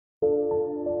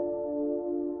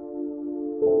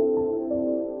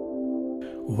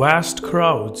vast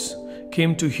crowds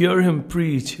came to hear him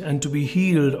preach and to be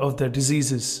healed of their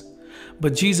diseases.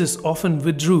 But Jesus often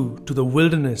withdrew to the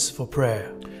wilderness for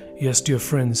prayer. Yes, dear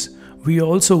friends, we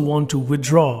also want to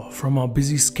withdraw from our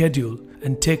busy schedule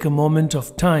and take a moment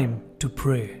of time to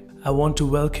pray. I want to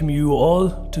welcome you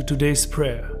all to today's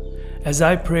prayer. As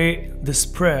I pray this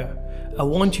prayer, I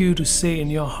want you to say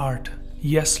in your heart,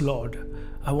 "Yes, Lord."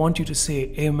 I want you to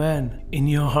say amen in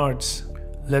your hearts.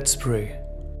 Let's pray.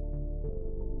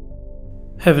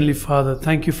 Heavenly Father,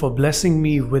 thank you for blessing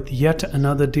me with yet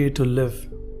another day to live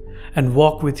and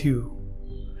walk with you.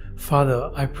 Father,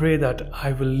 I pray that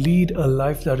I will lead a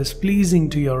life that is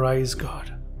pleasing to your eyes,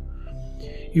 God.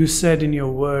 You said in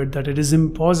your word that it is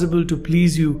impossible to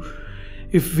please you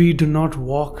if we do not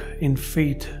walk in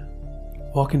faith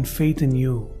in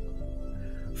you.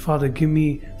 Father, give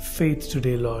me faith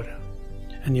today, Lord.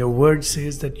 And your word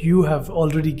says that you have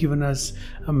already given us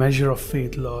a measure of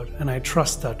faith, Lord, and I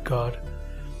trust that, God.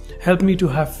 Help me to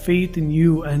have faith in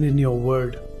you and in your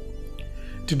word.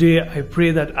 Today, I pray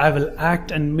that I will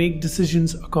act and make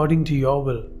decisions according to your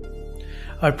will.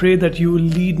 I pray that you will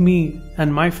lead me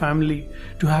and my family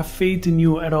to have faith in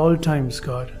you at all times,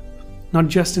 God. Not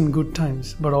just in good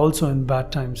times, but also in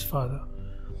bad times, Father.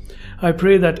 I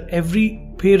pray that every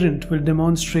parent will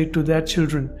demonstrate to their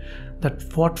children that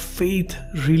what faith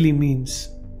really means.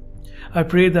 I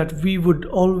pray that we would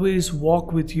always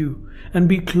walk with you and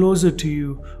be closer to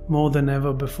you more than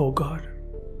ever before, God.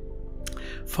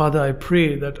 Father, I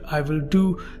pray that I will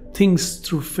do things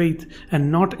through faith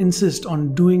and not insist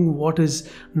on doing what is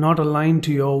not aligned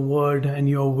to your word and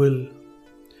your will.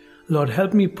 Lord,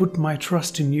 help me put my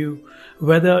trust in you,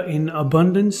 whether in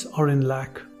abundance or in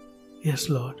lack. Yes,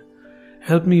 Lord,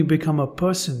 help me become a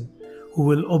person who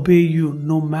will obey you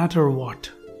no matter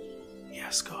what.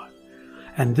 Yes, God.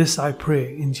 And this I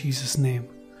pray in Jesus' name.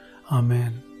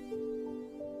 Amen.